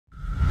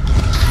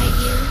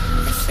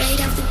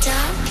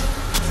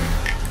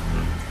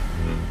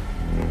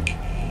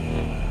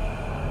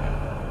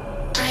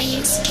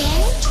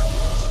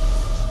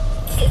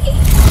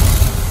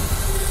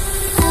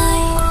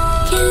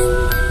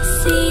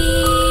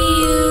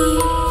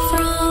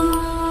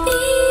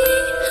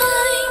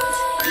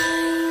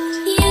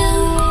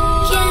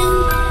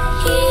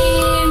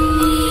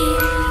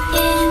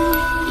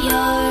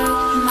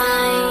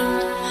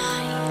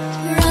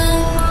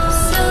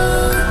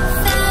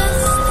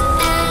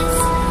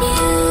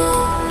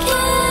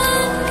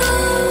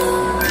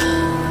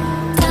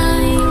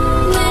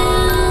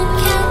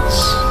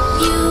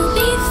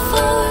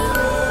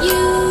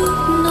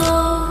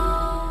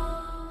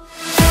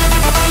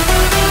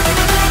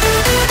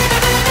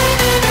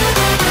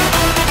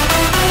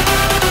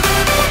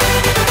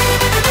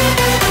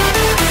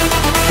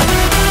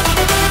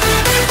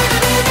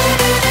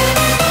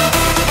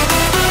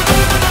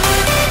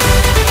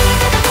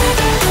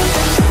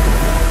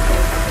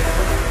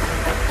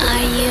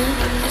you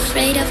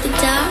afraid of the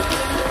dark?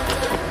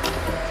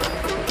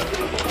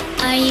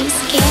 Are you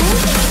scared?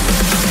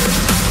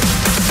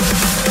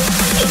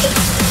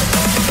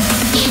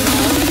 You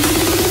know,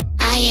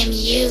 I am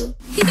you.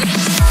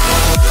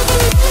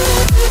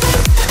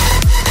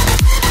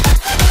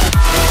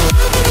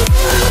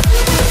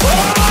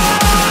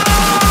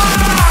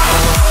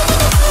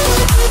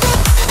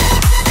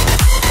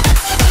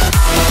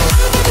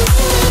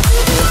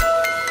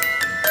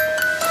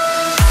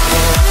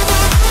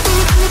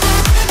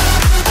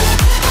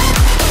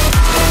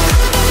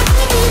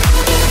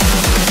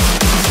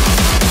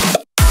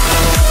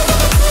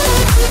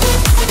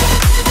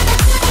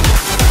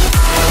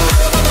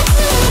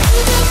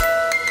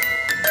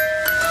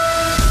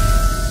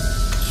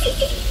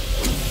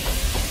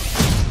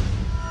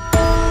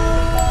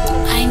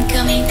 I'm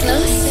coming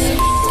closer.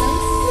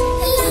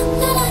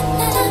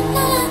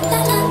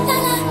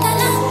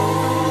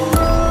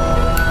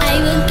 I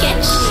will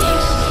catch you.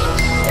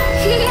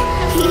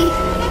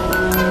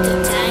 The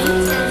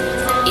time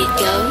it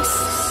goes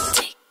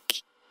tick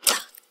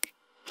tock,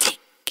 tick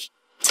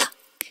tock,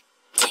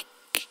 tick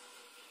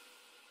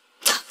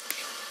tock.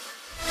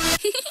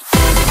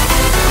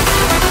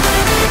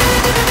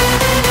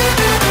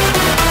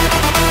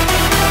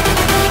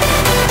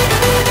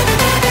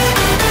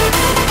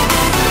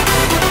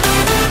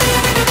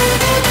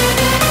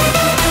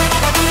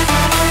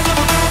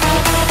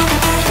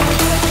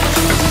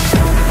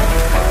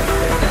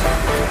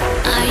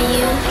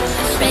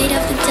 Afraid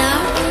of the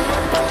dark?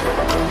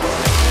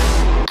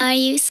 Are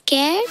you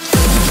scared?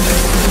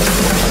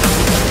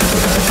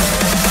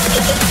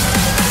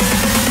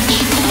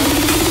 You know,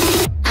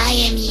 I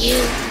am you.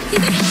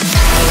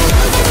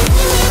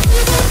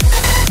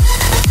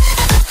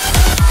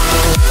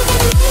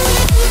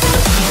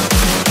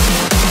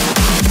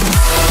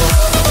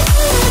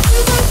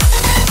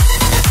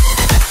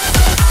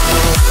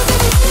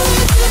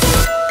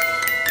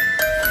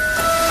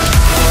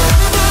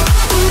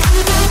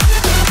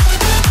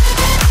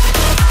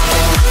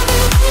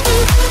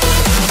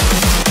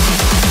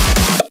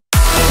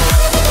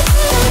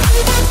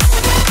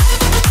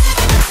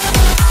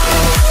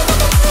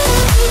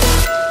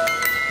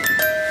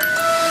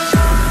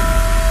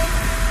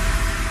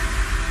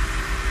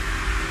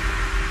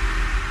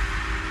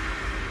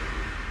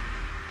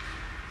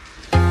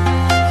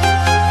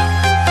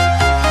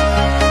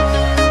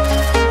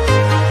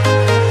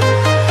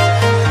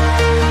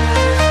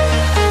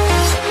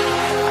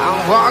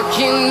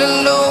 Walking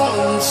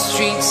alone, the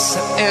streets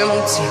are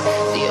empty.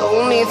 The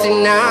only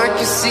thing I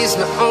can see is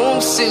my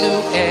own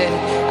silhouette.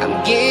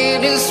 I'm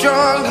getting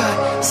stronger,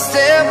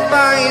 step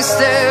by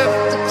step.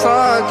 The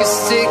clock is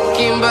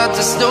ticking, but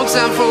there's no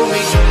time for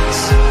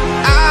regrets.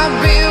 I've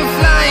been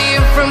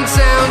flying from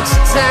town to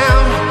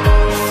town,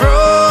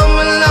 from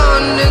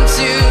London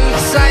to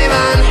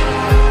Taiwan.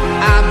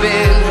 I've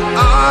been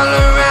all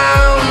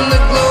around the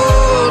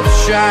globe,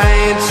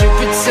 trying to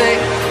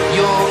protect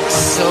your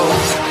soul.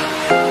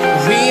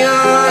 We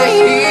are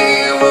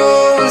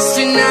heroes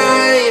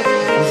tonight.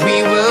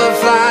 We will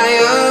fly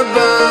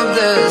above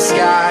the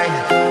sky.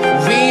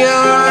 We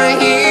are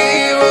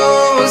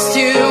heroes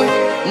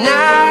tonight.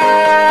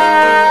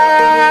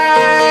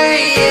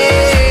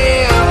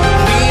 Yeah.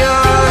 We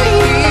are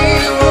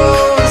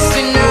heroes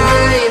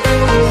tonight.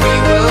 We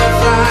will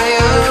fly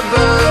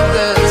above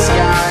the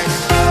sky.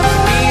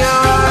 We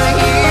are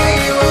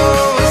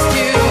heroes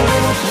tonight.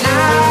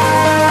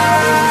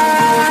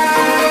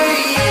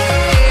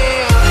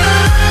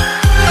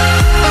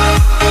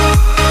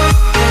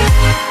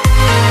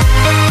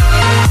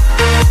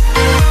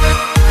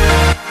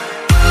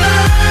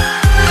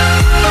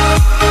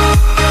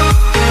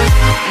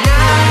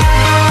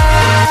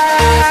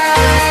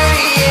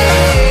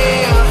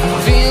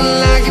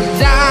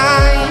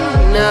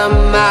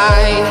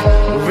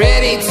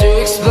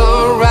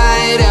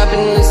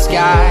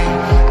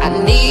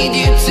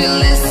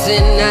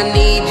 I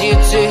need you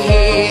to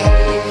hear,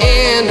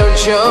 and don't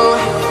show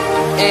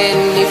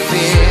any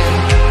fear.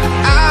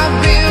 I've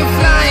been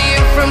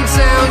flying from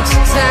town to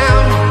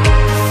town,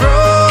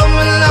 from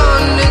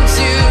London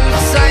to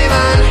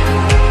Taiwan.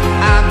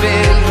 I've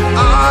been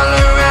all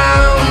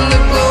around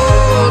the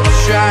globe,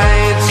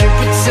 trying to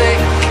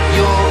protect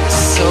your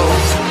soul.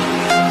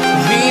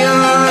 We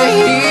are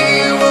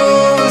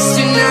heroes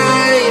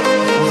tonight.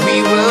 We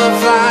will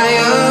fly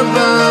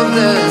above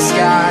the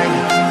sky.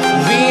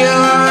 We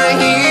are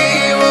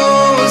heroes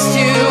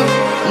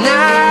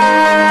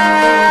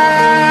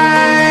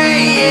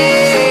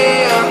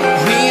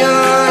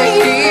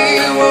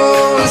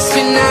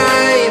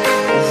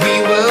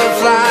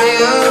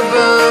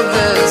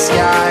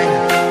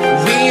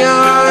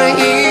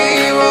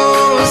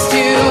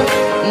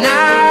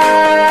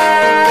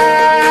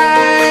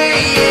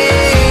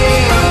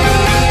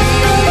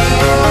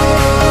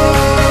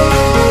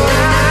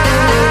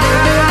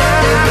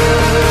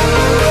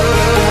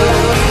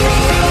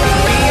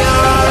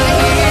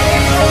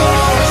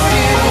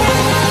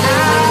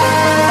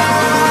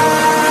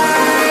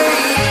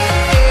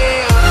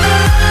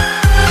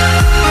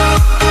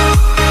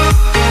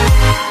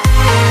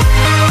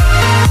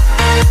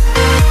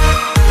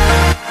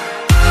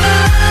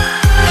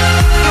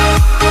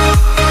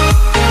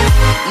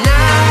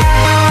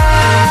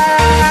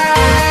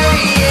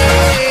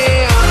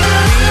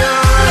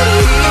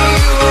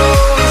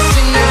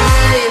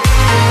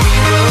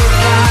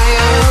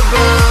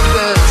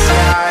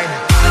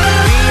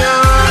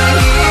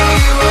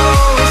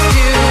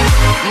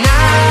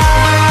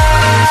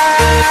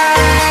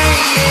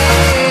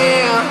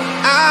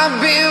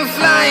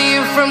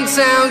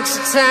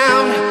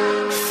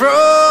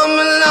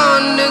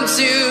London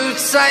to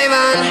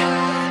Taiwan.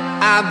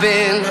 I've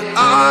been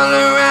all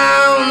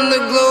around the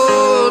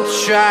globe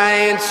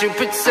trying to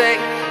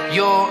protect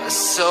your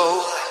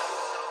soul.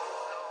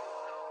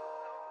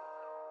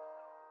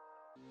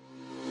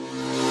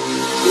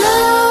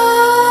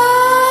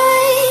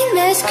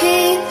 Nightmares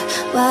creep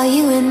while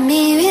you and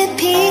me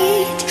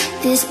repeat.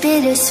 This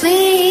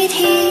bittersweet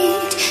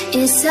heat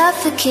is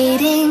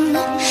suffocating.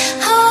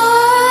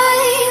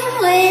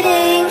 I'm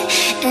waiting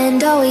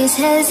and always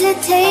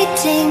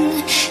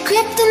hesitating.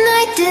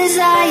 Kryptonite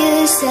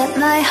desires set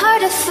my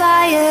heart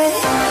afire.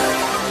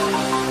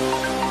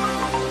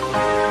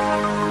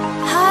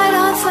 Heart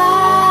on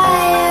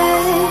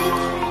fire.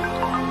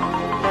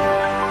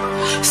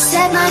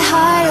 Set my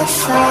heart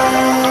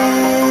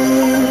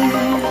afire.